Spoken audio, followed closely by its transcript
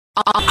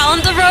On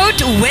the road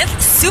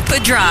with Super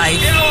Drive.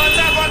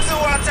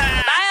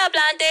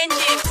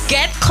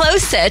 Get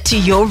closer to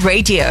your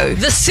radio.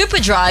 The Super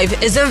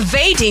Drive is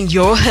invading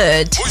your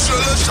hood.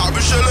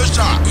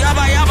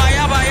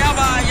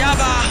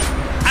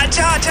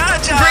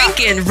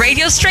 Bringing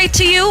radio straight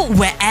to you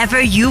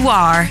wherever you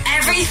are.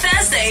 Every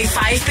Thursday,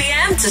 5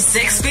 p.m. to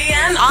 6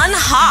 p.m. on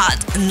Hot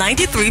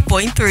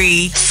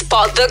 93.3.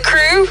 Spot the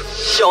crew,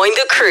 join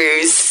the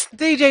cruise.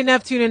 DJ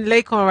Neptune and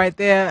Lakon right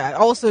there.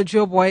 Also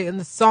Joe Boy, and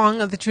the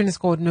song of the tune is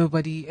called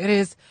Nobody. It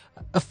is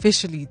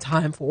officially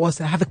time for us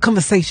to have a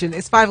conversation.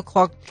 It's 5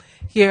 o'clock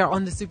here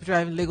on the Super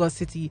Drive in Lagos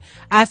City.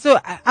 So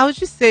I was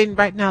just saying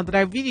right now that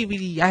I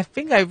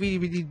think I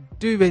really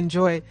do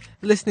enjoy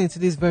listening to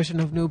this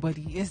version of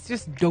Nobody. It's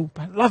just dope.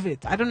 I love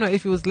it. I don't know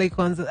if it was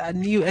Lakon's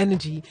new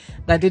energy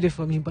that did it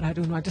for me, but I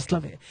don't know. I just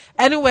love it.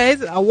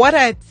 Anyways, what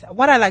I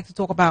like to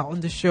talk about on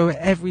the show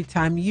every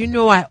time,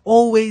 I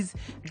always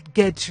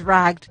get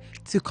dragged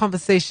to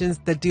conversations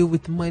that deal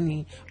with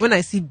money. When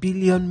I see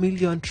billion,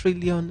 million,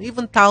 trillion,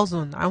 even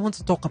thousand, I want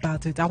to talk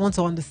about it. I want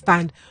to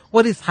understand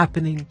what is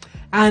happening.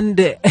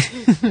 And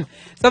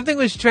something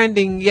was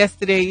trending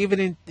yesterday,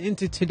 even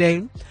into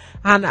today.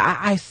 And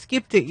I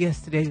skipped it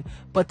yesterday.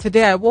 But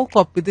today I woke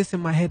up with this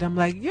in my head. I'm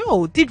like,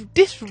 yo, did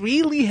this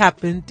really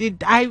happen?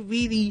 Did I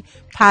really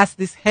pass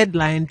this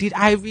headline? Did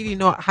I really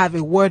not have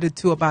a word or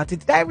two about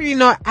it? Did I really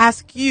not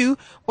ask you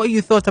what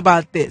you thought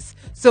about this?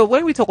 So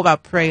when we talk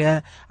about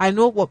prayer, I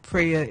know what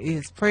prayer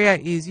is. Prayer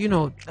is,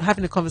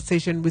 having a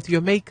conversation with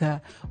your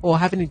maker, or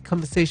having a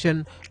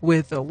conversation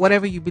with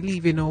whatever you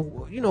believe in, or,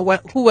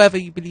 whoever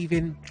you believe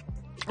in,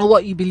 or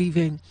what you believe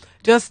in.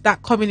 Just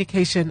that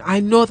communication.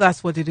 I know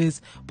that's what it is.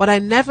 But I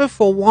never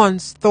for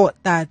once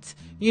thought that,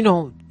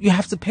 you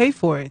have to pay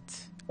for it,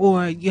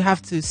 or you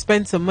have to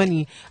spend some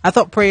money. I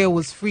thought prayer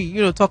was free.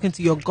 Talking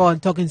to your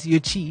God, talking to your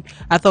chi.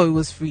 I thought it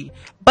was free.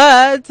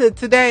 But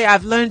today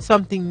I've learned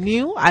something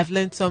new. I've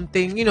learned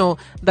something,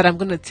 that I'm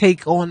going to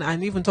take on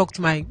and even talk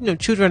to my,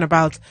 children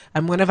about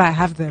whenever I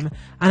have them.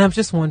 And I'm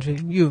just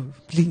wondering,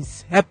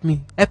 please help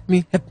me.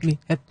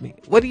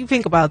 What do you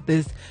think about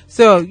this?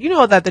 So,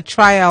 that the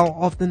trial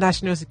of the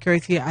National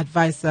Security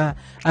Advisor,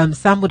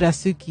 Sambo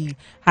Dasuki,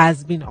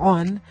 has been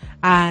on,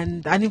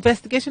 and an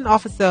investigation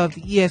officer of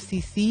the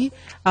EFCC,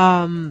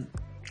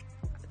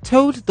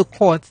 told the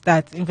court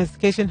that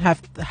investigation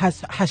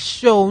has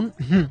shown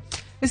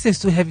this is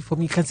too heavy for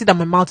me. You can see that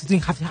my mouth is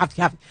doing happy.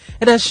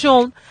 It has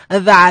shown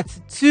that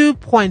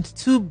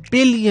 2.2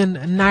 billion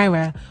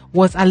naira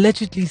was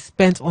allegedly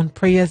spent on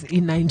prayers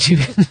in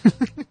Nigeria.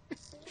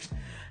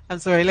 I'm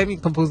sorry, let me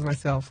compose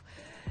myself.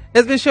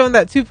 It's been shown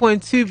that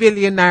 2.2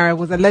 billion naira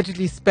was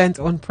allegedly spent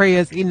on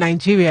prayers in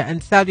Nigeria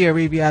and Saudi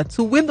Arabia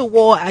to win the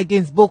war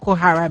against Boko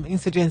Haram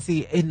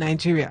insurgency in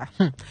Nigeria.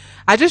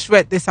 I just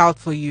read this out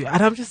for you,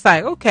 and I'm just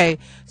like, okay,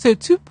 so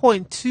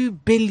 2.2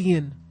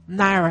 billion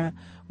naira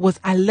was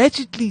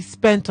allegedly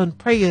spent on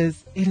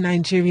prayers in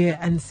Nigeria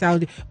and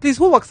Saudi. Please,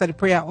 who works at the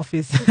prayer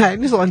office? I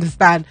need to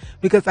understand,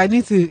 because I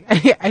need to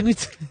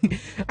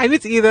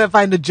either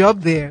find a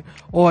job there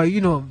or,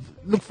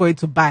 look for it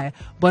to buy.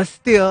 But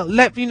still,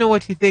 let me know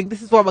what you think.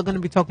 This is what we're going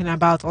to be talking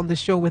about on the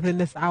show within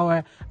this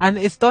hour, and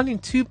it's done in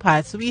two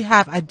parts. So we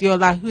have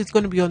Adeola, who is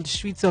going to be on the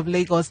streets of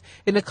Lagos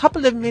in a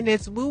couple of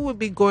minutes. We will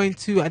be going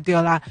to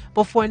Adeola,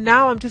 but for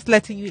now I'm just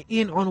letting you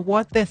in on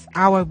what this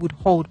hour would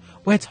hold.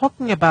 We're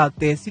talking about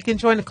this. You can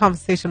join the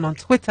conversation on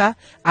Twitter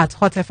at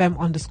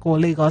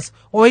hotfm_Lagos,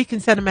 or you can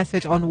send a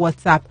message on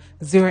WhatsApp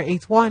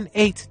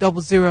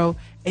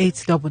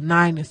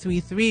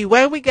 081-800-89933.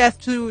 When we get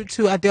to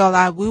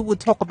Adeola, we will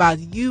talk about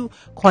you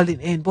calling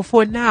in. But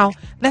for now,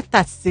 let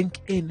that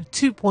sink in.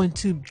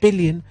 2.2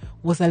 billion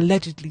was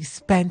allegedly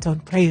spent on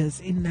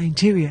prayers in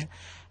Nigeria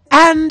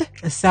and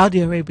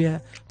Saudi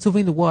Arabia to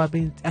win the war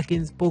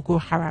against Boko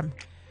Haram.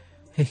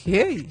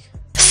 Hey.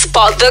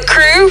 Spot the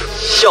crew,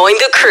 join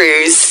the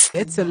cruise.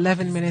 It's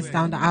 11 minutes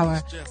down the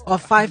hour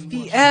of 5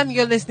 p.m.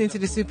 You're listening to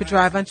the Super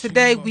Drive, and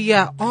today we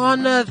are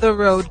on the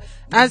road.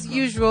 As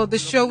usual, the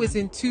show is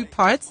in two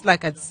parts,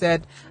 like I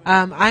said.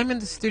 I'm in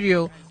the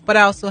studio, but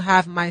I also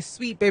have my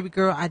sweet baby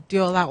girl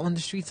Adeola on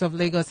the streets of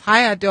Lagos.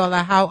 Hi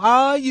Adeola, how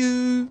are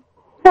you?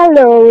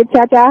 Hello,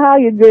 Chacha, how are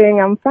you doing?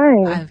 I'm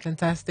fine. I'm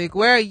fantastic.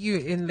 Where are you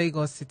in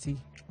Lagos City?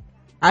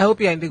 I hope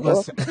you're in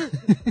Lagos.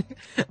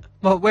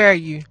 But where are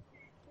you?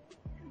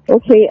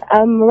 Okay,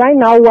 right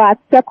now we're at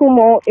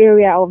Sekumo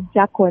area of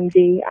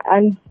Jakonde,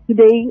 and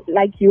today,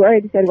 like you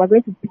already said, we're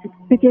going to be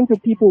speaking to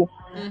people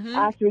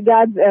as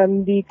regards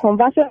the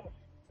conversion of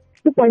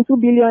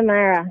 2.2 billion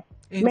naira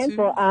meant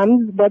for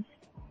arms, but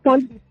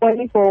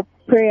only for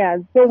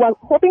prayers. So we're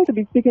hoping to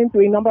be speaking to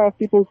a number of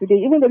people today,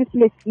 even though this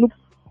place looks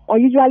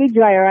unusually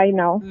dry right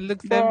now.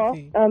 Looks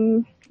empty.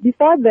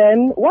 Before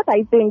then, what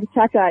I think,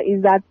 Chacha,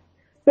 is that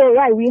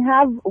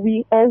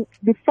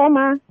the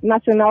former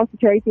National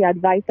Security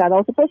Advisor that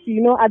was supposed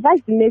to,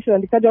 advise the nation,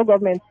 the federal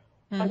government,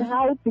 on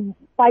how to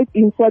fight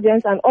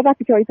insurgents and other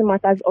security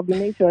matters of the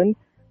nation,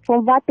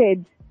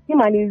 converted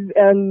him and his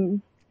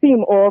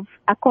team of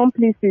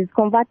accomplices,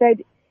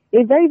 converted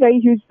a very, very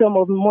huge sum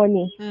of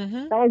money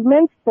that was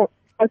meant for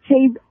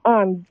purchase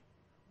arms.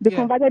 They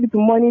converted it to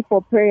money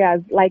for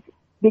prayers. Like,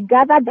 they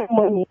gathered that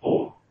money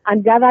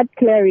and gathered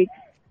clerics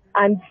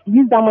and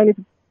used that money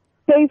to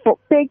pray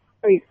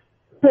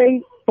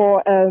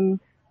for the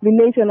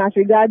nation as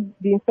regards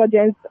the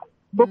insurgents,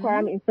 Boko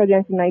Haram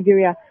insurgents in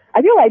Nigeria.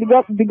 I feel like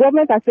the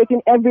government has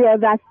taken every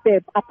other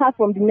step apart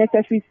from the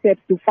necessary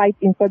steps to fight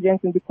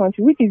insurgents in the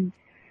country, which is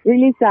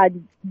really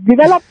sad.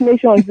 Developed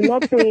nations do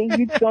not pay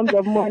huge sums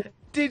of money.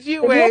 Did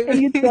you they don't pay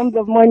huge sums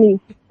of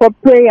money for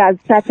prayers,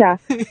 Chacha.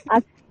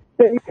 As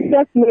the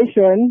richest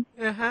nation,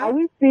 are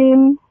we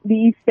seeing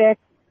the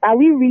effects? Are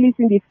we really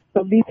seeing the effects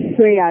of these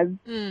prayers?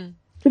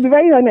 To be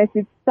very honest,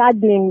 it's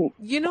saddening.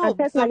 And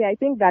personally, I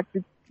think that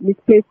it's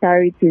misplaced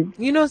priorities.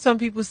 Some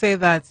people say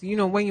that,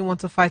 when you want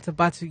to fight a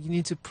battle, you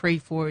need to pray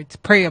for it.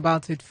 Pray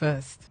about it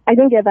first. I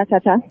don't get that,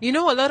 Chacha. A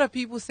lot of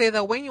people say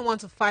that when you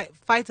want to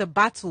fight a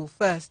battle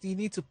first, you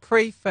need to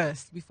pray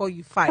first before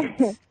you fight.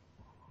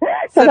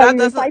 So we've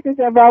been fighting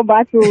several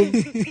battles.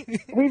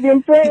 We've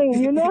been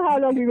praying. You know how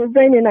long we've been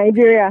praying in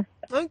Nigeria.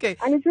 Okay.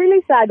 And it's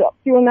really sad.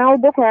 Till now,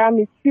 Boko Haram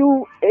is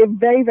still a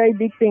very, very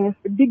big thing,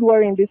 a big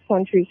worry in this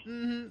country.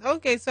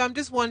 Okay, so I'm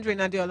just wondering,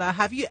 Adiola,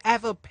 have you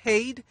ever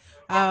paid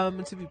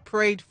to be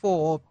prayed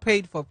for or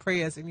paid for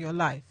prayers in your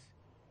life?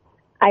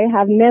 I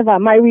have never.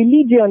 My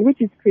religion, which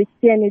is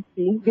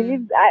Christianity,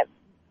 believes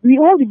we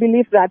hold the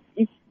belief that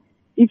if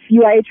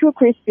you are a true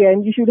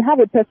Christian, you should have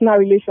a personal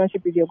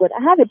relationship with your God.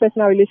 I have a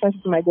personal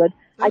relationship with my God.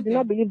 Okay. I do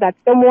not believe that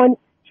someone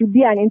should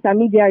be an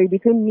intermediary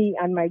between me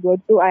and my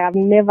God. So I have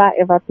never,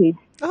 ever paid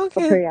for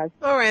prayers.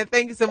 All right.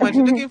 Thank you so much.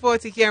 Looking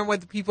forward to hearing what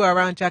the people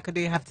around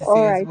Jakande have to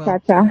say as well.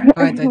 Chacha.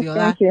 All right, Adiola.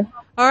 Thank you.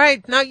 All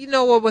right, now you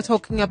know what we're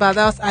talking about.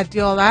 That was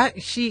Adiola.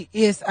 She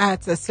is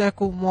at the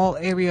Circle Mall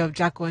area of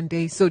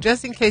Jakande. So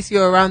just in case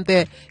you're around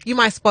there, you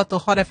might spot the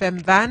Hot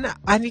FM van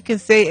and you can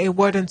say a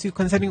word or two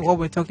concerning what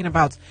we're talking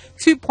about.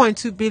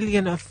 2.2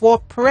 billion for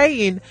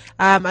praying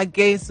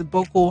against the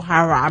Boko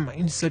Haram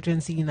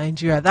insurgency in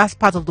Nigeria. That's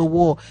part of the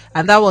war.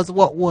 And that was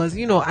what was,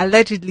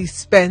 allegedly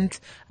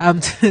spent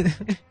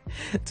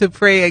to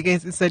pray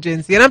against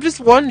insurgency. And I'm just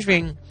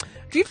wondering,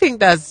 do you think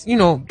that's,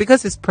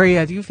 because it's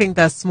prayer, do you think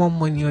that's small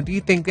money, or do you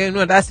think,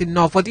 that's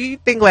enough? Or do you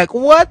think, like,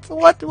 what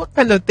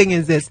kind of thing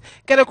is this?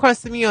 Get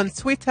across to me on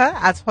Twitter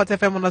at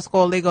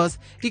hotfm_Lagos.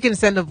 You can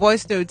send a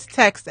voice note,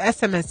 text,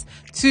 SMS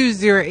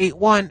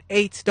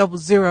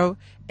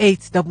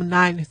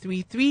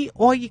 2081-800-89933,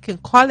 or you can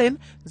call in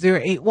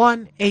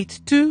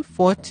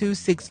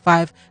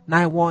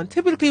 081-8242-6591.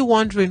 Typically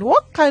wondering,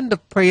 what kind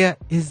of prayer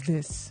is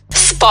this?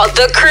 Spot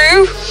the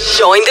crew,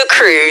 join the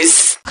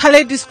cruise.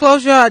 Khaled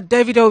Disclosure,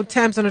 Davido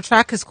Thames on the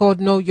track is called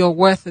Know Your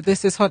Worth.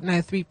 This is Hot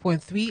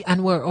 93.3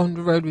 and we're on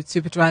the road with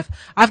Super Drive.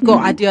 I've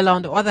got Adiola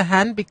on the other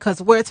hand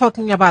because we're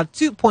talking about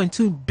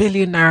 2.2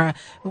 billion naira,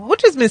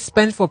 which has been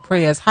spent for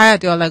prayers. Hi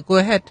Adiola, go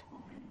ahead.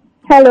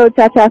 Hello,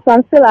 Chacha. So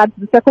I'm still at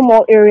the Second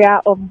Mall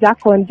area of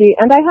Jakande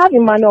and I have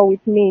Emmanuel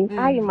with me.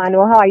 Hi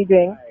Emmanuel, how are you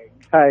doing?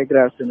 Hi, good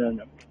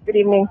afternoon. Good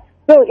evening.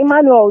 So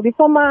Emmanuel, the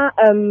former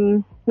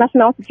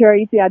National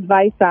Security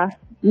Advisor,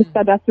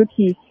 Mr.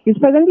 Dasuki, is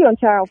presently on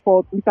trial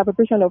for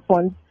misappropriation of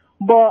funds.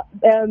 But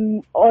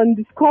on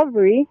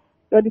discovery,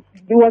 it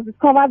was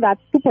discovered that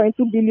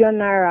 2.2 billion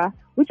naira,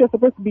 which was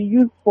supposed to be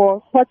used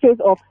for purchase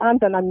of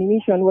arms and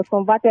ammunition, was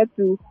converted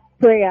to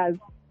prayers.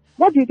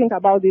 What do you think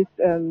about this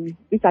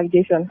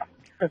allegation?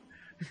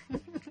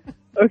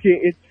 Okay,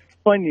 it's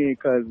funny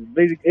because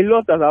basically a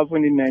lot has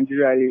happened in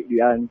Nigeria lately,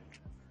 and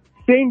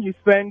saying you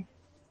spend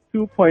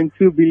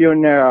 2.2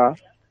 billion naira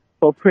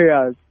for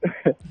prayers.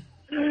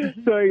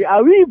 Sorry,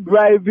 are we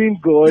bribing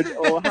God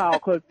or how?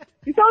 Because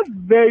it sounds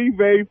very,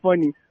 very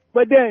funny.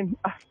 But then,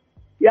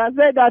 he has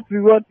said that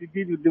is what he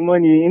did with the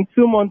money. In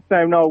 2 months'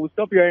 time now, we'll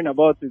stop hearing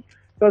about it.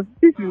 Because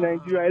this in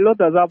Nigeria, a lot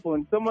has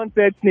happened. Someone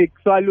said snake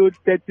swallowed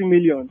 30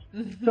 million.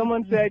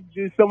 Someone said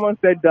this, someone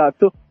said that.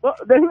 So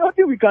there's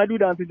nothing we can do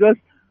than to just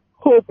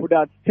hope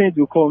that change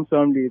will come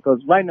someday.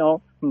 Because right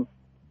now, the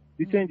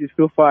change is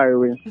so far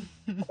away.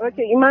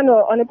 Okay,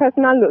 Emmanuel, on a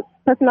personal note,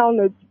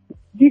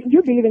 do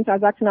you believe in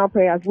transactional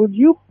prayers? Would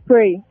you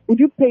pray? Would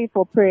you pay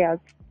for prayers?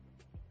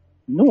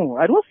 No,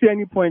 I don't see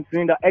any point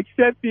in that,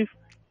 except if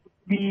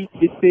they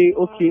say,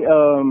 okay,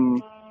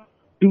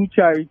 do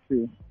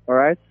charity, all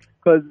right?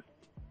 Because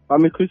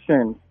I'm a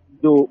Christian,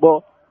 though,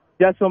 but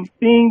there are some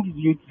things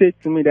you say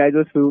to me that I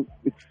just feel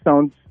it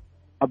sounds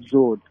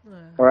absurd,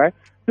 all right?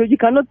 So you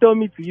cannot tell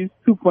me to use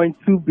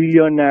 2.2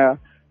 billion naira.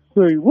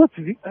 Sorry, what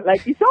is it?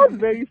 Like, it sounds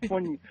very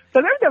funny. So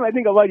every time I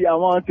think about the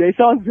amount, it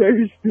sounds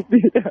very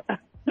stupid.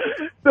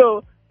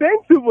 So,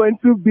 paying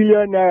 2.2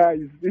 billion naira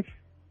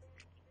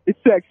it's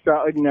so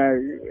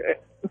extraordinary.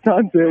 It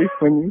sounds very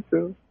funny.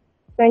 So,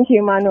 thank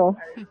you, Emmanuel.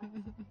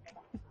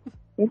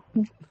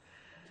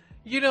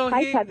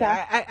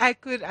 I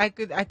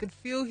could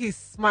feel his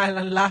smile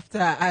and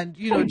laughter and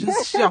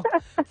just shock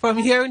from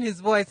hearing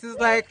his voice. It's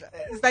like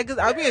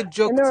I'll be a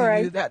joke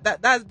to you.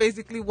 That's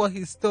basically what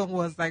his tone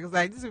was like. It's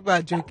like these people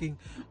are joking,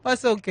 but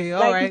it's okay.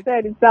 All right. Like you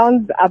said, it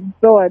sounds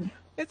absurd.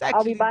 It's actually,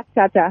 I'll be back,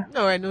 Chacha.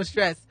 All right, no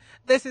stress.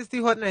 This is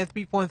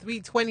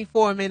 203.3,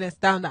 24 minutes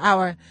down the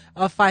hour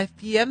of 5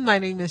 p.m. My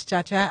name is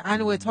Chacha,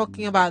 and we're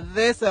talking about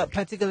this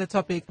particular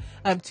topic.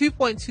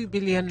 2.2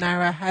 billion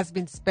naira has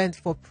been spent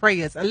for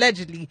prayers,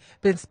 allegedly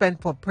been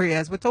spent for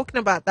prayers. We're talking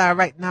about that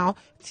right now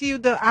till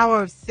the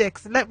hour of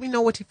 6. Let me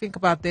know what you think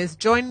about this.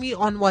 Join me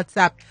on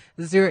WhatsApp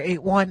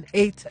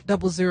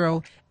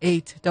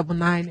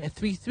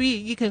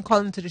 081-800-89933. You can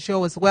call into the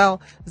show as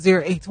well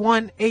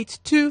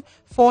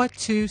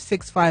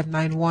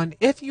 081-8242-6591.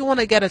 If you want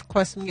to get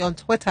across me on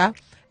Twitter,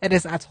 it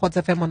is at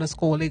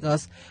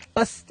hotfm_Lagos.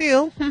 But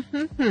still,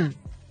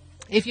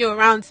 if you're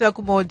around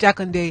Selkumo,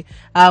 Jakande,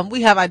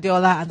 we have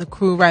Adiola and the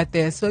crew right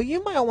there. So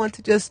you might want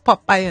to just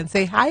pop by and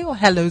say hi or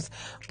hellos.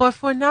 But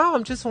for now,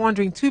 I'm just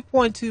wondering,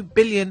 2.2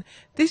 billion,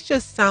 this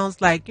just sounds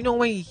like,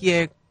 when you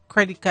hear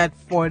credit card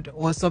fraud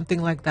or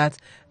something like that,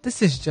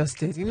 this is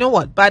just it. You know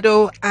what?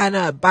 Bado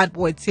and Bad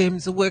Boy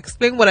Tims will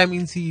explain what I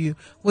mean to you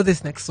with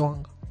this next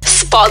song.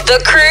 Spot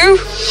the crew,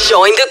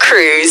 join the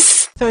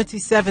cruise.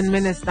 37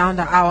 minutes down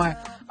the hour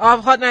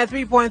of Hot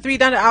 93.3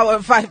 down the hour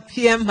of 5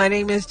 p.m. My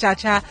name is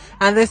Chacha,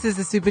 and this is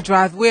the Super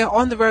Drive. We're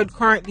on the road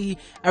currently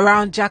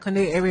around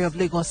Jakande area of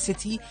Lagos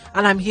City,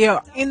 and I'm here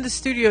in the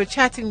studio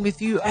chatting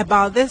with you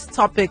about this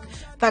topic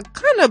that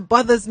kind of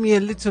bothers me a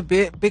little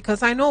bit,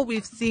 because I know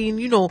we've seen,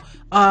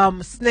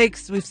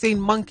 snakes, we've seen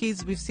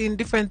monkeys, we've seen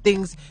different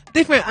things,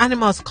 different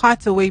animals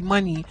cart away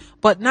money,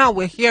 but now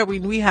we're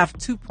hearing we have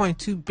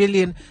 2.2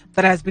 billion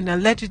that has been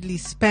allegedly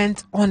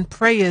spent on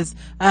prayers.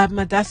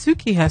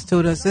 Madasuki has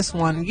told us this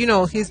one.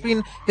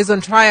 He's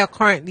on trial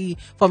currently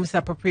for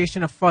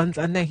misappropriation of funds,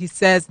 and then he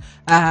says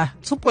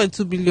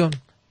 2.2 billion.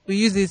 We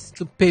use this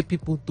to pay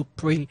people to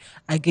pray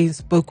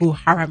against Boko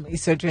Haram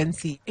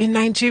insurgency in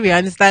Nigeria.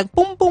 And it's like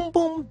boom, boom,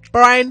 boom,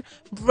 brain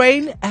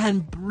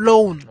and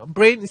blown.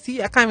 Brain,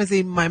 see, I can't even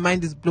say my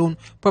mind is blown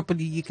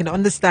properly. You can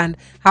understand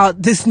how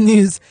this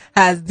news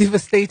has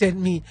devastated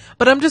me.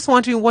 But I'm just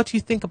wondering what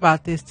you think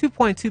about this.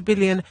 2.2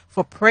 billion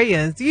for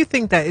prayers. Do you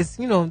think that is,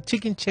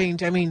 chicken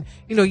change? I mean,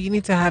 you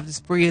need to have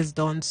these prayers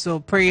done. So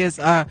prayers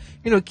are,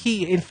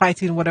 key in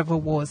fighting whatever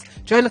wars.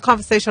 Join the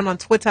conversation on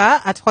Twitter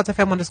at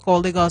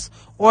hotfm_Lagos,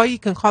 or you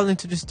can call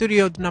into the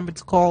studio. The number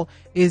to call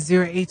is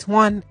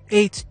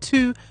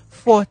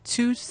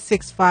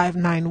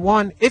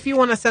 081-8242-6591. If you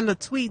want to send a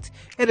tweet,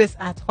 it is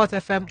at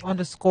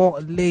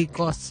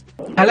hotfm_Lagos.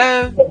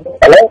 Hello.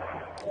 Hello.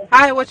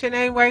 Hi, what's your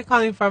name? Where are you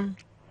calling from?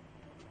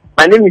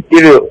 My name is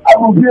Cyril.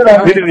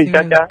 Good evening,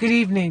 Chacha. Good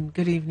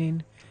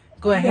evening.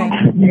 Go ahead.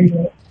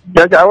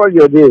 Chacha, how was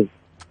your day?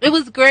 It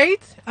was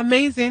great,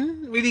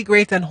 amazing, really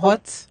great and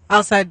hot.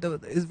 Outside though,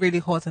 it's really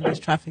hot and there's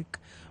traffic.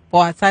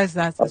 But besides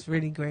that, it's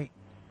really great.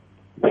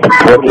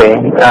 Okay.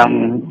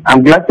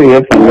 I'm glad to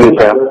hear from you,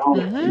 sir.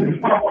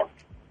 Mm-hmm.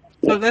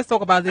 So let's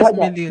talk about this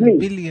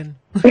billion.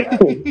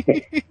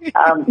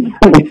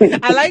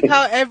 I like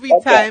how every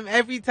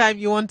time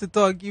you want to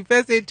talk, you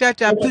first say,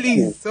 Chacha,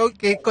 please.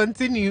 Okay,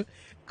 continue.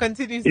 You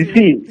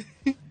see,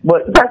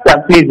 but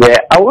Chacha, please,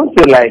 I want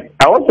to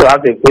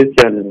ask a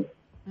question.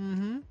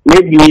 Mm-hmm.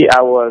 Maybe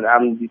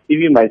I'm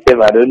deceiving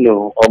myself, I don't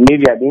know. Or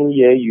maybe I didn't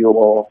hear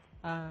your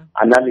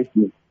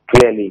analysis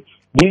clearly.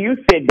 Do you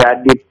say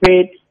that they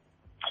paid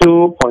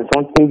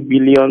 2.something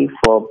billion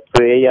for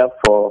prayer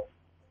for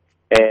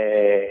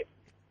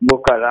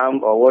Boko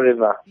Haram or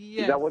whatever?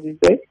 Yes. Is that what you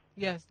said?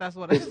 Yes, that's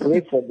what I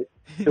said.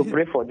 To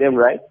pray for them,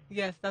 right?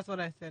 Yes, that's what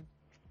I said.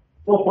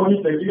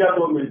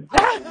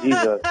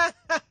 Jesus.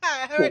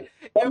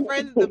 Your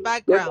friend in the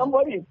background.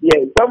 Somebody,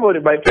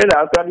 my friend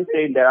are actually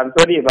saying that. I'm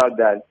sorry about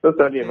that. So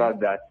sorry about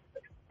that.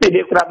 See,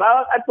 they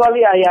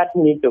actually hired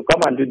me to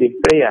come and do the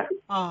prayer.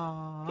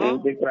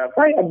 Aww. They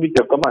hired me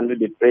to come and do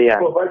the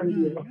prayer.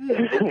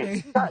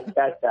 Okay.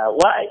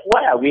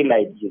 Why are we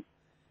like this?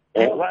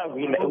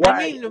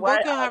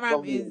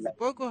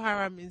 Boko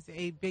Haram is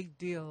a big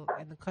deal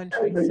in the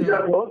country. So.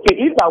 Okay,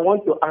 if I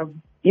want to ask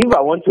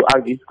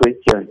this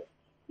question,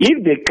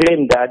 if they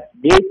claim that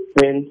they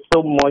spend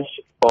so much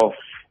of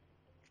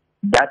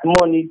that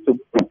money to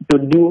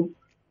do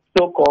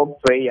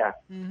so-called prayer,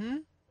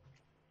 do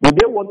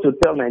they want to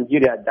tell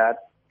Nigeria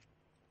that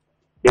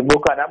the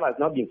Boko Haram has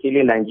not been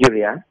killing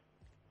Nigeria?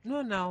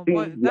 No,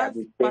 but that's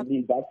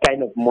spending that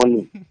kind of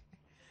money.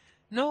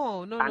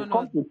 No.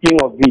 Come to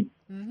think of it,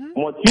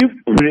 must you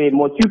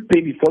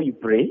pray before you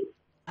pray?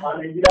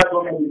 Let's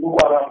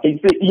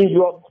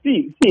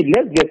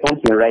get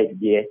something right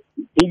there.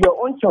 In your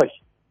own church,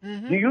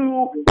 do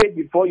you pray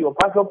before your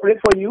pastor pray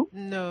for you?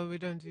 No, we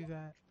don't do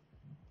that.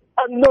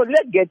 No,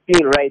 let's get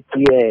it right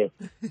here.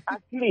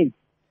 At least,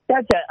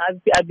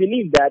 I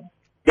believe that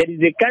there is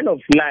a kind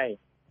of lie.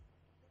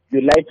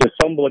 You lie to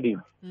somebody,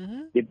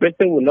 the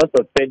person will not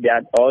suspect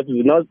that, or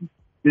will not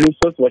lose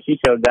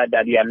suspicion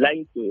that you are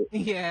lying to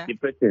the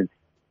person.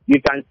 You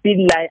can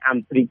still lie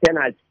and pretend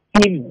as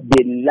if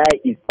the lie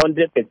is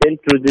 100%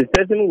 true. The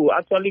person will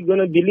actually going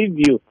to believe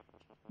you.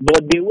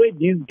 But the way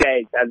these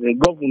guys, as a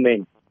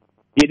government,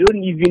 they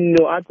don't even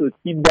know how to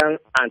sit down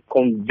and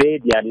convey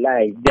their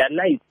lie. Their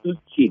lie is too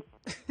cheap.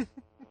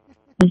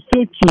 It's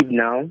too cheap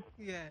now.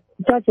 Yeah.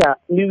 Chacha,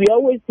 we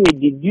always say,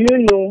 did you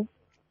know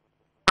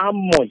how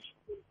much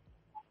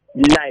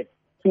life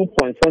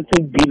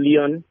 2.2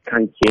 billion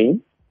can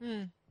change.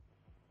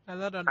 A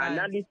lot of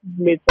analysis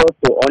makes us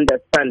to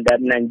understand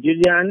that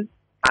Nigerians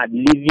are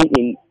living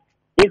in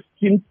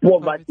extreme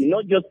poverty,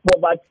 not just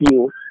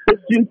poverty,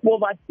 extreme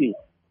poverty.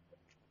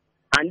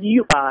 And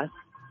these guys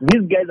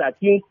are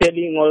still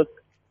telling us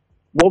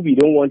what we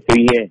don't want to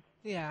hear.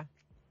 Yeah.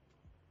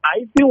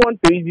 I still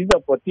want to use this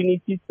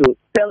opportunity to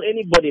tell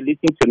anybody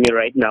listening to me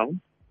right now,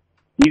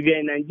 if you're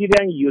a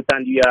Nigerian youth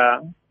and you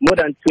are more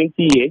than 20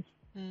 years,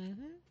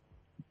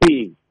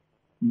 please,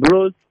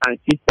 bros and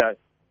sisters,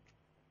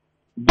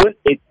 don't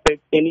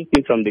expect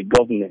anything from the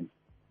government.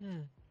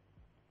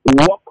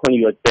 Work on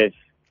yourself.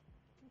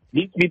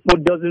 These people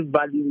doesn't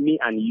value me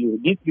and you.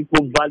 These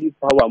people value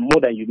power more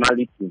than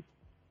humanity.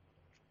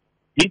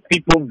 These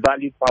people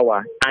value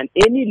power. And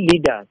any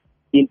leader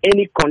in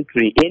any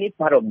country, any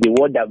part of the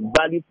world that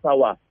value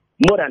power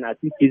more than a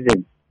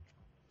citizen,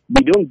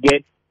 they don't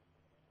get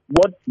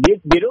what they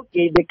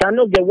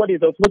cannot get what they're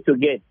supposed to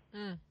get.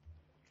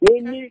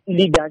 Any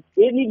leader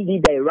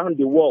around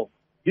the world,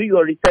 do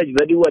your research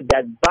very well,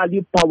 that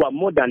value power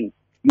more than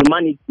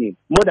humanity,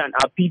 more than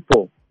our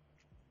people.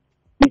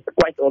 It's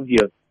quite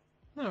obvious.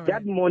 Right.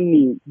 That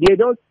money, they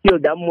don't steal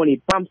that money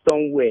from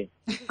somewhere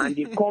and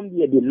they come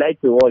here, they lie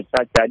to us.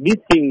 This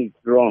thing is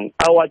wrong.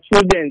 Our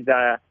children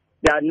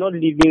they are not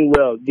living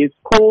well. The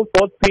school,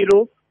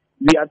 hospital,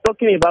 we are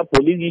talking about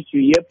police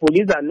issue here.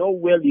 Police are not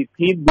well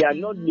equipped. They are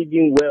not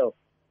living well.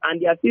 And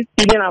they are still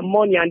stealing our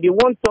money and they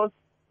want us.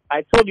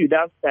 I told you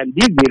that time,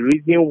 this is the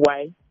reason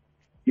why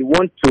they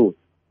want to,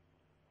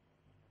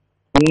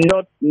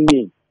 not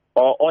me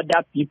or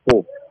other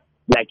people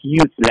like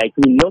youth, like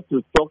me, not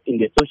to talk in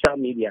the social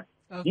media.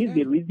 Okay. This is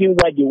the reason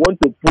why they want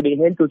to put a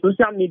hand to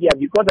social media,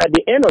 because at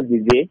the end of the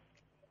day,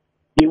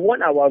 they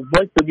want our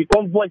voice to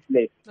become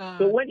voiceless.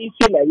 So when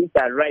issues like this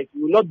arise,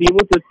 we will not be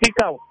able to speak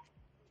out.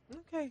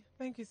 Okay,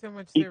 thank you so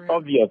much, It's Sarah.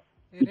 obvious.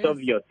 It's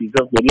obvious.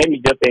 Let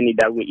me just end it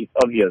that way. It's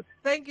obvious.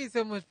 Thank you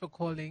so much for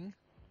calling.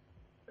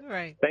 All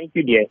right. Thank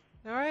you, dear.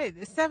 All right.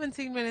 It's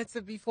 17 minutes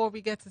before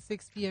we get to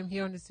 6 p.m.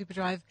 here on the Super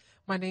Drive.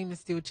 My name is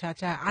still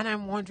Chacha, and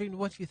I'm wondering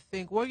what you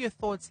think. What are your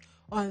thoughts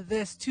on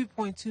this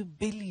 2.2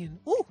 billion?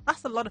 Oh,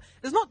 that's a lot.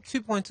 It's not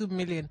 2.2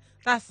 million.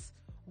 That's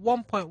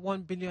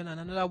 1.1 billion and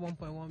another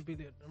 1.1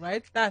 billion,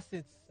 right? That's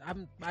it.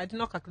 I did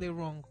not calculate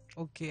wrong.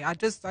 Okay, I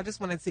just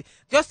wanted to say,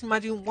 just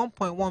imagine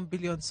 1.1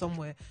 billion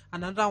somewhere,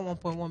 another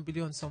 1.1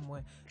 billion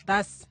somewhere.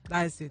 That's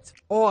it.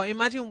 Or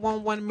imagine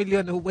 1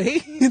 million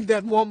away,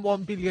 then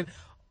 1 billion.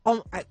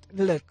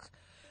 Look,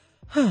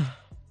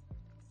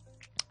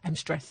 I'm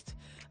stressed.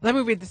 Let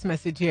me read this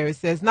message here. It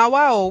says, now,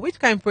 wow, which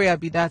kind of prayer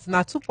be that?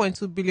 Now,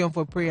 2.2 billion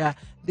for prayer.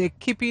 They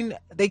keep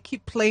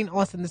playing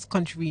us in this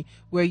country.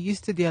 We're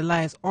used to their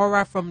lies.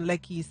 Aura from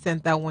Lekki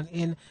sent that one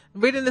in.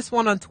 I'm reading this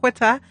one on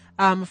Twitter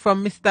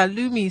from Mr.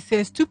 Lumi.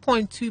 Says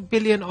 2.2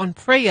 billion on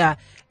prayer.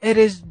 It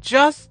is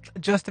just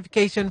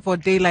justification for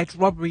daylight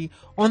robbery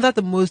under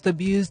the most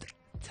absurd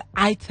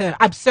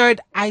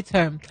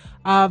item.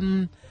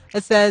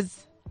 It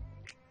says,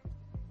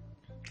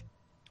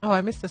 oh, I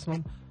missed this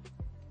one.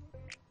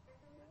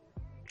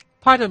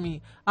 Pardon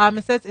me.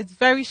 It says it's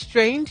very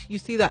strange. You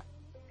see that?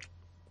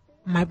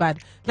 My bad.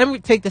 Let me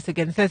take this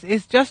again. It says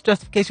it's just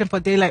justification for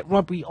daylight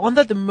robbery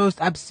under the most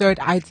absurd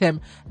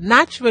item.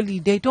 Naturally,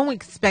 they don't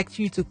expect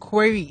you to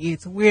query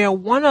it. We're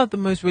one of the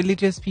most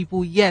religious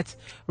people, yet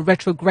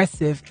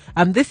retrogressive.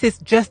 This is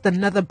just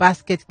another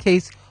basket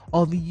case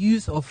of the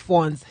use of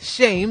funds.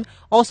 Shame.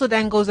 Also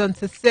then goes on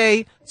to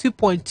say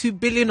 2.2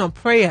 billion on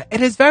prayer. It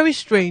is very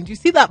strange. You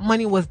see that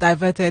money was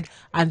diverted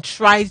and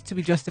tried to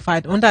be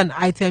justified under an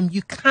item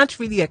you can't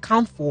really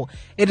account for.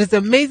 It is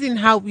amazing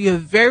how we are a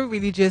very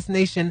religious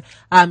nation,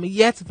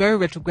 yet very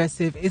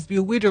retrogressive. It's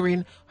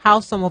bewildering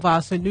how some of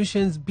our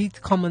solutions beat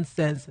common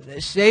sense.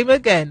 Shame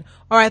again.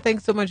 All right,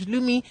 thanks so much,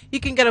 Lumi. You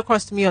can get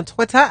across to me on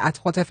Twitter at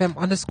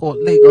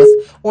hotfm_Lagos,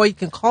 or you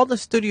can call the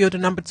studio. The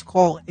number to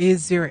call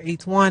is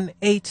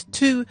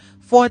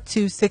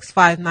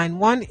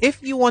 081-8242-6591.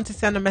 If you want to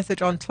send a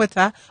message on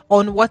Twitter,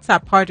 on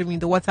WhatsApp, pardon me,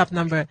 the WhatsApp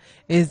number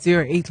is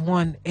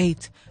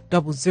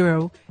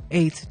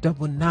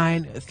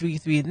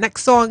 081-800-89933.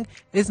 Next song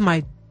is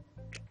my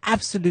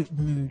absolute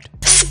mood.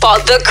 Spot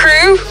the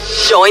crew,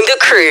 join the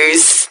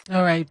cruise.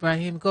 All right,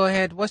 Ibrahim, go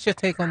ahead. What's your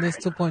take on this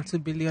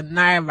 2.2 billion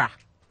naira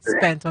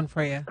spent on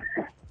prayer?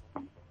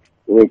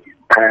 Wait,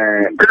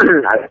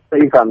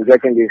 if I'm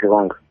getting this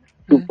wrong,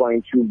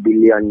 2.2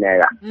 billion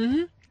naira.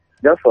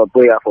 Just for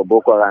prayer for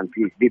Boko Haram,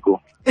 please,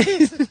 Biko.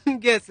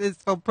 Yes,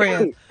 it's for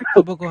prayer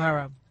for Boko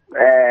Haram.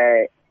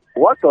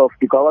 What of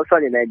the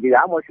corruption in Nigeria?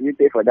 How much will you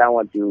pay for that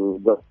one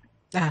to go?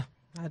 I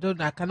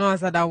cannot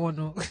answer that one,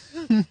 no.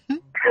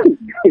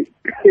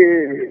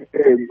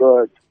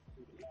 God.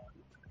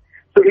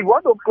 So if you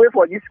want to pray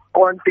for this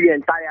country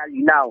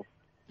entirely now,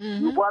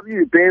 you probably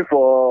will pay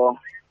for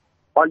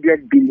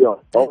 100 billion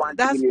or 1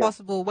 That's billion.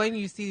 possible when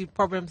you see the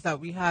problems that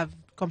we have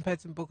compared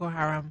to Boko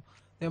Haram.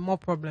 There are more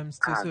problems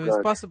too, so it's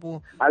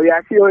possible. And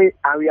Nigeria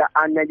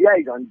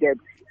is on debt.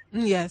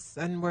 Yes,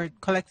 and we're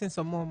collecting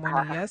some more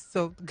money. Yes,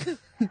 so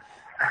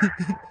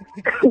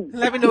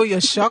Let me know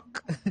your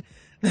shock.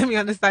 Let me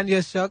understand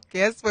your shock.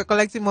 Yes, we're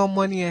collecting more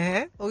money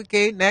ahead.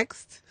 Okay,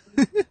 next.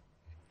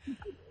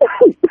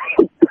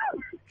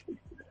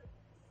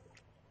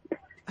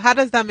 How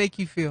does that make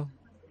you feel?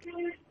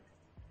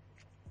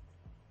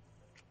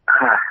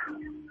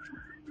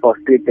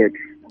 Frustrated.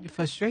 You're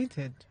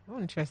frustrated. Oh,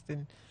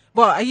 interesting.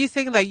 Well, are you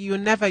saying that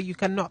you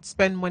cannot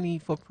spend money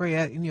for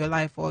prayer in your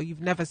life, or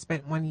you've never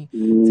spent money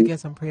to get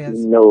some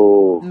prayers?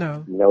 No.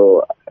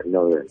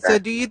 So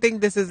do you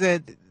think this is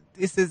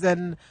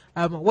an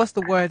what's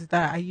the word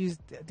that I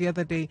used the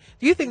other day?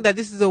 Do you think that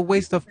this is a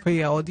waste of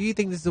prayer, or do you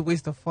think this is a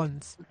waste of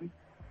funds?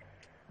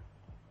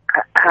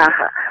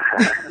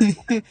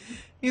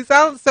 You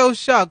sound so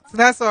shocked.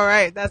 That's all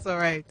right.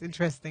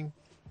 Interesting.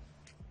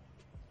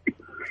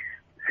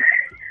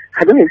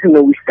 I don't even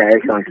know which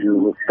direction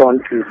to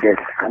turn to.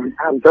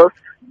 I'm just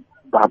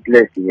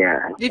perplexed.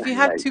 Yeah. If you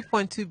had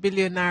 2.2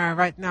 billion naira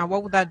right now,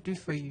 what would that do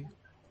for you?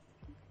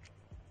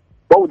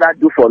 What would that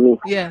do for me?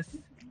 Yes.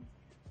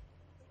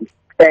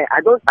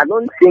 I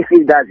don't think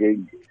if that's a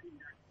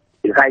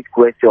right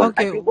question.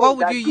 Okay, what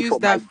would you use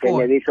that for?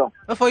 Generation?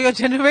 For your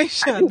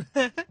generation.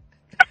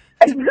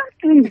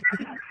 Exactly.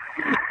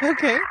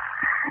 Okay.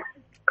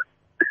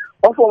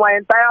 Or for my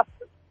entire,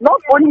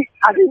 not only.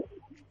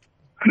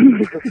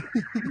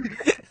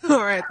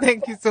 All right.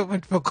 Thank you so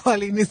much for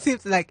calling. It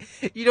seems like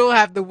you don't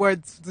have the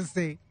words to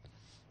say.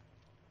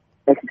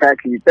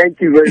 Exactly.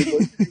 Thank you very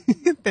much.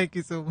 Thank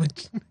you so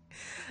much.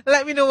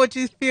 Let me know what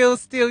you feel.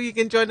 Still, you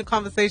can join the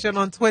conversation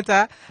on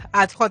Twitter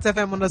at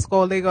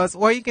hotfm_Lagos,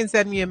 or you can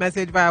send me a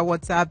message via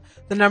WhatsApp.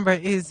 The number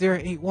is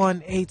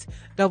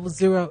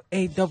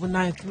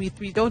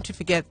 0818-008-9933. Don't you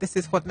forget, this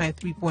is Hot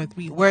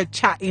 93.3. We're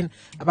chatting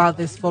about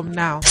this from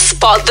now.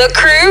 Spot the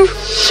crew,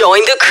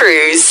 join the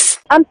cruise.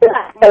 I'm still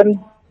at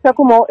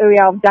Sekomo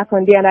area of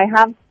Jakonde, and I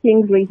have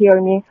Kingsley here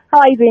with me. How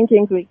are you doing,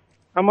 Kingsley?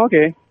 I'm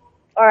okay.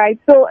 All right.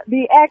 So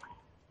the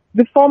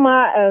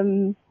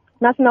former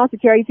National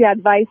Security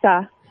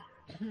Advisor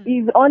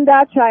is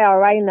under trial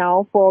right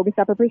now for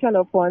misappropriation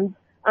of funds,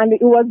 and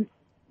it was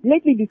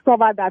lately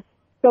discovered that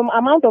some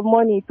amount of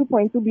money,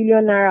 2.2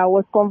 billion naira,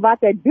 was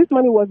converted. This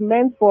money was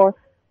meant for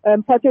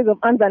purchase of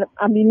arms and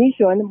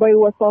ammunition, but it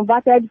was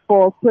converted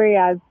for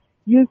prayers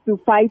used to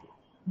fight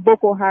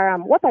Boko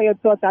Haram. What are your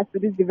thoughts as to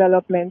this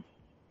development?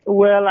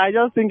 Well, I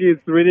just think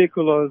it's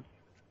ridiculous.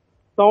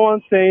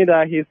 Someone saying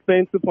that he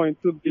spent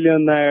 2.2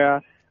 billion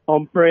naira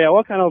on prayer.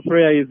 What kind of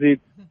prayer is it?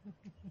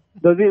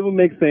 Does it even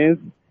make sense?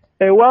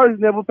 A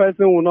well-reasonable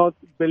person will not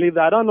believe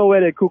that. I don't know where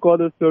they cook all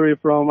the story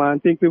from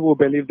and think people will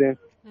believe them.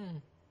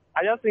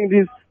 I just think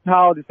this is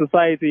how the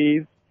society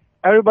is.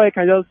 Everybody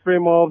can just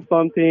frame up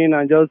something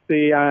and just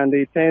say, and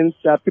they tend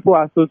that people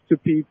are so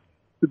stupid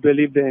to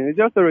believe them. It's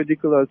just so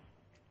ridiculous.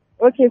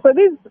 Okay, so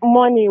this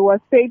money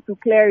was paid to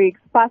clerics,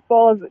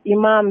 pastors,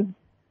 imams,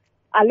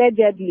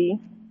 allegedly.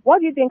 What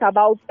do you think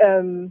about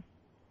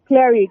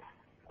clerics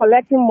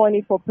collecting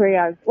money for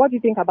prayers? What do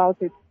you think about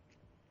it?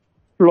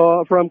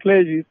 From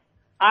clergy,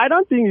 I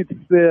don't think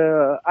it's.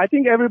 I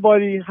think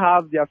everybody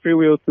have their free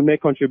will to make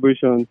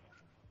contributions.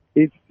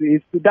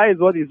 That is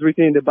what is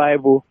written in the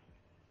Bible.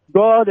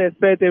 God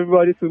expects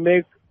everybody to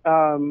make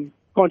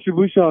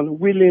contribution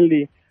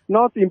willingly,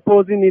 not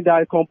imposing it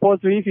that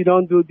compulsory. If you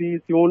don't do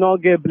this, you will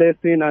not get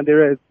blessing and the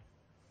rest.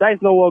 That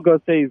is not what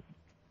God says.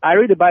 I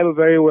read the Bible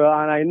very well,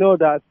 and I know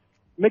that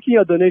making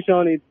your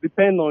donation, it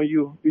depends on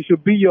you. It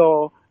should be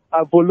your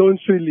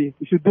voluntarily.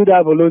 You should do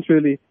that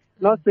voluntarily.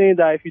 Not saying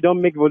that if you don't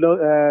make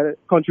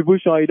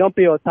contribution, you don't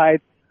pay your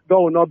tithe, God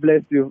will not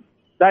bless you.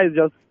 That is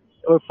just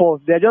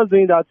false. They're just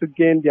doing that to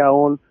gain their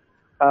own,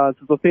 to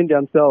sustain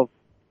themselves.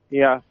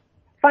 Yeah.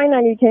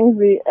 Finally,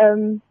 Kingsley,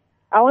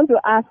 I want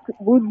to ask,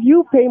 would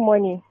you pay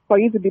money for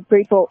you to be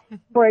prayed for?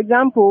 For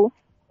example,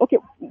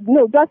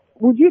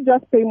 would you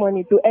just pay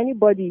money to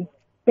anybody,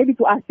 maybe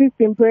to assist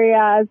in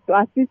prayers,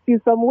 to assist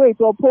in some way,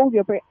 to oppose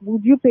your prayer?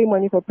 Would you pay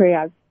money for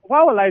prayers?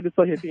 Why would I do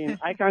such a thing?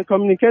 I can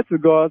communicate to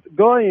God.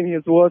 God in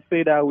His word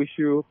say that we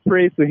should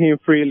pray to Him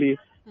freely.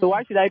 So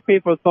why should I pay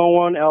for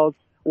someone else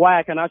why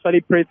I can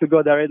actually pray to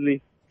God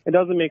directly? It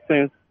doesn't make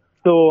sense.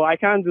 So I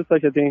can't do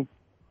such a thing.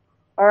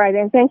 All right,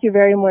 then. Thank you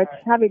very much.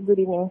 Have a good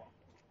evening.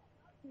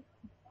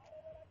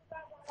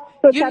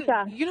 So,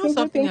 Chacha, you know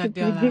something,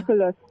 Adela?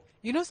 Ridiculous.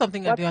 You know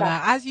something,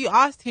 Adela? As you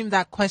asked him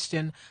that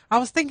question, I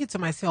was thinking to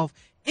myself,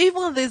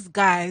 even these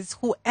guys,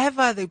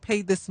 whoever they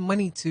paid this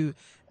money to,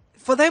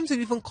 for them to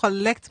even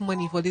collect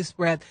money for this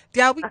bread,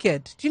 they are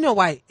wicked. Do you know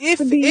why?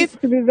 To be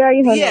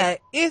very honest. Yeah,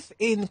 if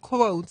in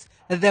quotes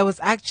there was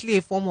actually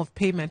a form of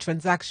payment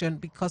transaction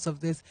because of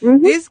this,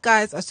 these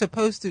guys are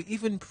supposed to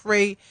even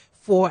pray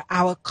for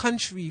our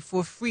country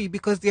for free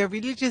because they're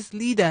religious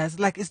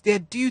leaders. Like, it's their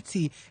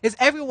duty. It's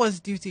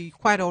everyone's duty,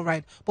 quite all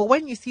right. But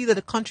when you see that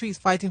the country is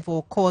fighting for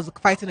a cause,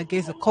 fighting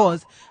against a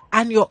cause,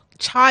 and you're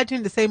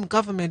charging the same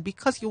government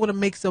because you want to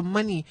make some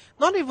money,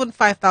 not even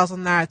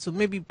 5,000 naira to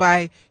maybe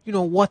buy,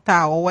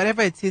 water or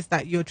whatever it is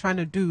that you're trying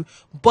to do,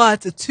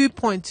 but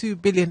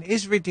 2.2 billion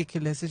is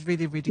ridiculous. It's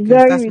really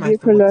ridiculous. Very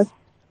ridiculous.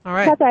 All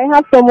right. But I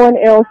have someone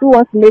else who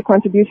wants to make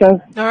contributions.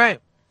 All right.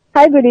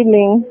 Hi, good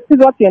evening.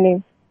 What's your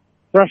name?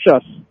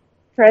 Precious.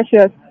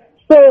 Precious.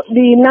 So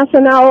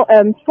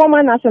the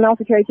former national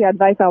security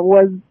advisor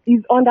is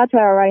under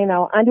trial right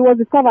now, and it was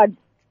discovered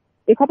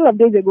a couple of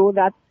days ago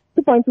that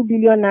 2.2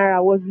 billion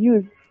naira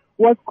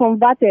was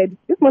converted.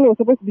 This money was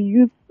supposed to be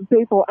used to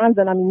pay for arms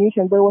and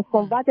ammunition, but it was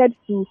converted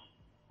to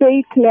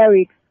pay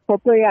clerics for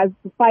prayers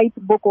to fight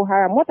Boko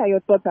Haram. What are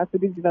your thoughts as to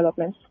this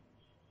development?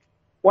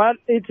 Well,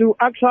 it will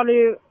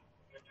actually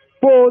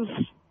pose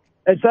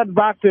a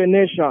setback to a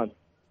nation.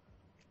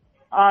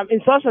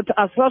 In such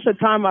a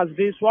time as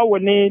this, what we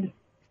need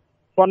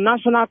for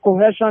national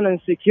cohesion and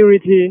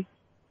security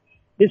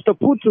is to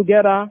put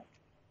together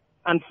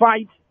and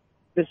fight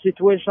the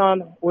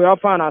situation we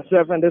find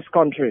ourselves in this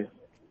country.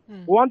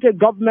 We want a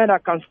government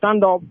that can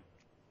stand up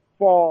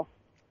for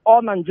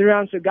all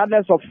Nigerians,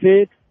 regardless of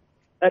faith,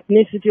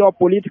 ethnicity, or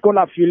political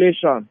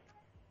affiliation.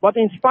 But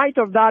in spite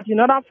of that, in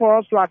order for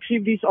us to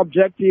achieve this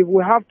objective,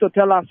 we have to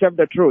tell ourselves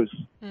the truth.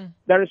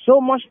 There is so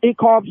much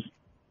hiccups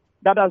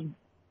that has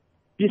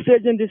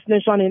besieging this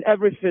nation in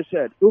every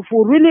facet. If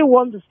we really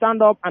want to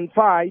stand up and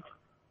fight,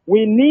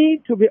 we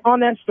need to be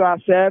honest to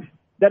ourselves.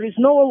 There is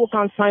no way we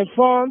can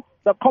siphon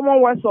the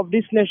commonwealth of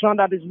this nation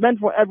that is meant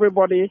for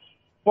everybody,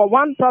 for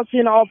one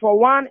person or for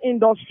one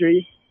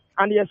industry,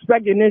 and you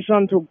expect the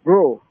nation to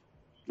grow.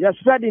 You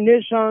expect the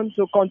nation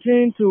to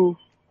continue to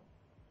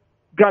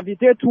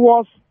gravitate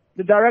towards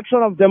the direction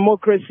of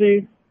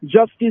democracy,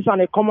 justice,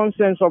 and a common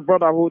sense of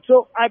brotherhood.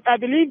 So I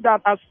believe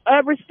that as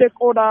every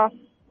stakeholder,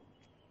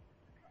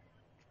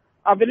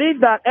 I believe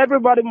that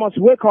everybody must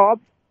wake up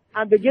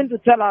and begin to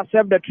tell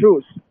ourselves the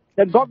truth.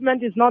 The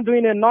government is not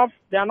doing enough.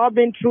 They are not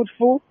being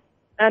truthful.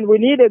 And we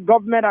need a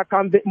government that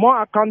can be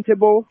more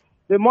accountable,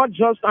 be more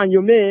just and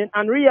humane,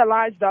 and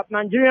realize that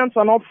Nigerians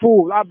are not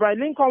fools. Abraham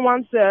Lincoln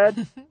once said,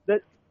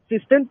 the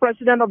 16th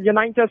president of the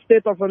United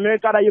States of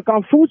America, that you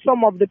can fool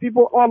some of the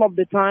people all of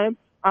the time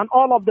and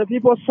all of the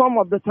people some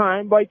of the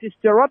time, but it is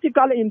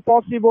theoretically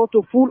impossible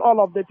to fool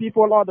all of the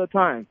people all the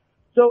time.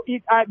 So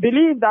I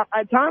believe that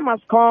a time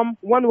has come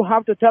when we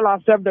have to tell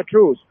ourselves the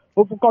truth.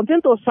 If we continue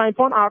to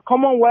siphon our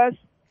commonwealth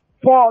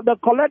for the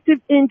collective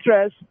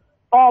interest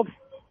of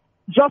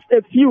just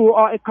a few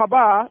or a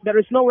cabal, there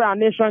is no way our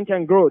nation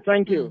can grow.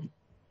 Thank you.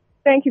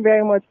 Thank you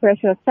very much,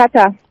 Precious.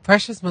 Tata.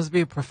 Precious must be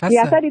a professor. He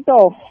has said it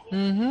all.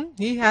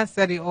 He has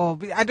said it all.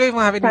 I don't even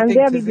have anything to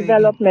say. Can there be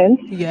development?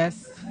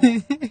 Yes.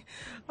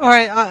 All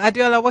right,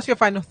 Adiola, what's your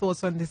final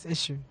thoughts on this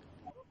issue?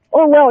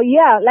 Oh, well,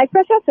 yeah. Like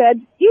Precious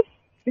said,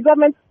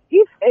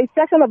 if a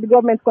section of the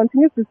government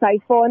continues to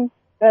siphon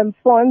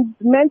funds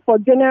meant for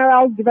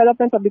general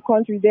development of the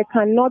country, there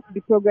cannot be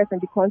progress in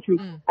the country.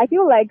 I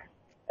feel like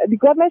the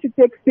government should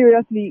take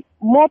seriously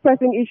more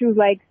pressing issues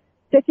like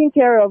taking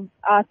care of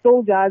our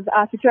soldiers,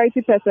 our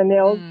security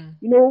personnel,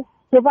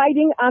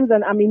 providing arms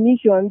and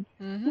ammunition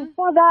to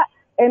further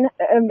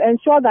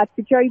ensure that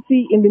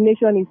security in the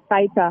nation is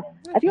tighter.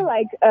 I feel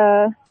like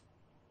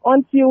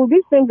until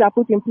these things are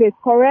put in place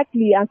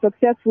correctly and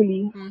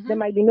successfully, there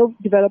might be no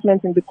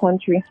development in the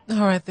country. All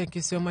right, thank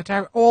you so much.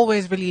 I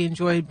always really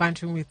enjoyed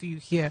bantering with you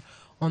here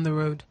on the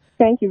road.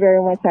 Thank you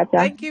very much, Tata.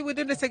 Thank you. We'll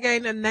do this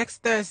again next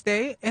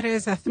Thursday. It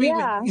is a 3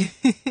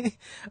 week.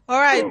 All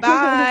right,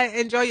 bye.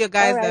 Enjoy your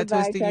guys that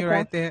are toasting you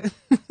right there.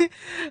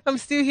 I'm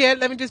still here.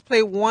 Let me just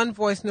play one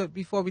voice note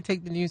before we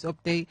take the news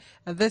update.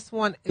 This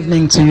one is...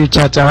 Evening to you,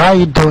 Chacha. How are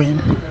you doing?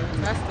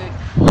 Fantastic.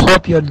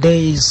 Hope your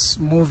day is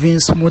moving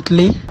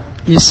smoothly.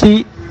 You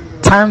see,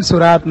 times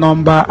without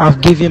number,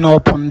 I've given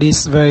up on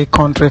this very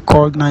country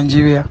called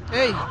Nigeria.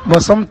 Hey.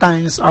 But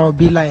sometimes I'll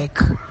be like,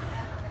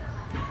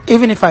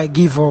 even if I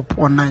give up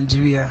on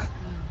Nigeria,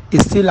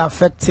 it's still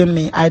affecting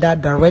me either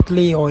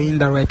directly or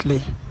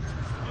indirectly.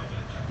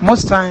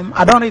 Most time,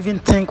 I don't even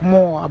think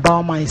more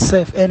about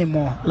myself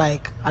anymore.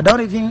 Like, I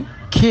don't even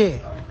care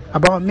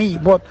about me.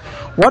 But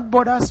what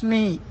bothers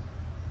me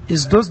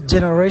is those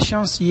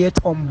generations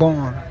yet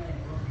unborn.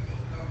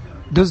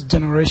 Those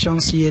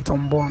generations yet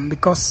unborn.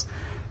 Because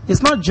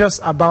it's not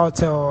just about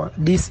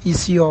this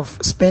issue of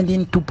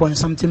spending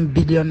 2-point-something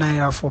billion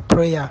naira for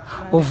prayer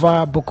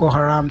over Boko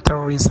Haram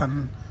terrorists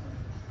and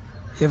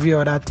every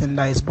other thing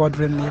that is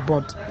bothering me,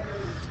 but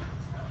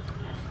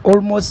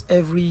almost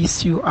every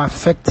issue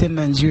affecting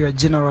Nigeria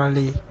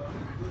generally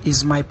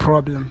is my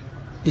problem.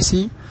 You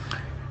see,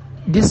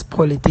 these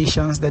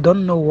politicians, they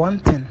don't know one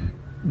thing.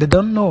 They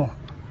don't know,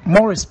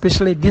 more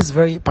especially this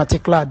very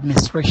particular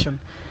administration,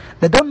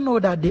 they don't know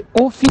that the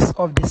office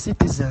of the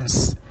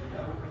citizens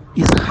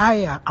is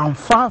higher and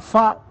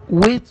far,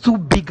 way too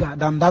bigger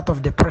than that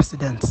of the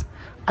president.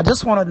 I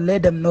just want to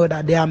let them know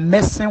that they are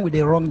messing with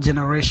the wrong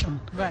generation.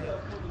 Right.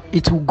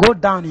 It will go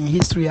down in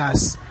history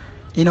as,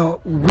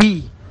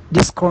 we,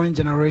 this current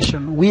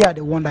generation, we are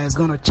the one that is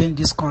going to change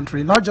this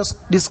country. Not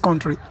just this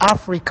country,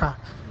 Africa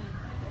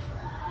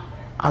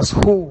as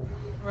whole.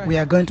 Right. We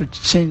are going to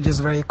change this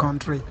very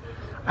country.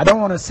 I don't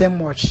want to say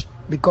much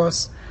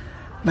because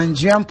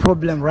Nigerian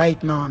problem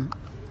right now,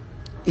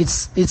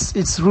 it's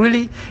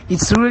really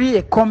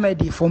a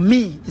comedy for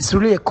me. It's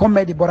really a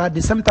comedy, but at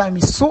the same time,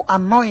 it's so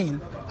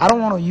annoying. I don't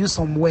want to use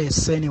some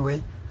words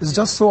anyway. It's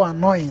just so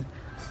annoying.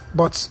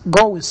 but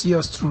God will see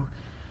us through.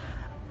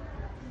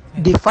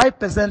 The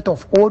 5%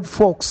 of old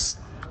folks,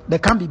 they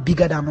can't be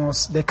bigger than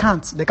us. They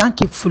can't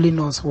keep fooling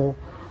us for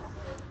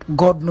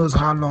God knows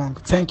how long.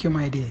 Thank you,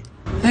 my dear.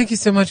 Thank you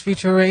so much,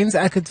 Future Rains.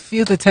 I could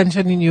feel the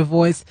tension in your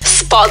voice.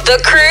 Spot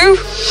the crew,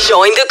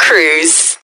 join the cruise.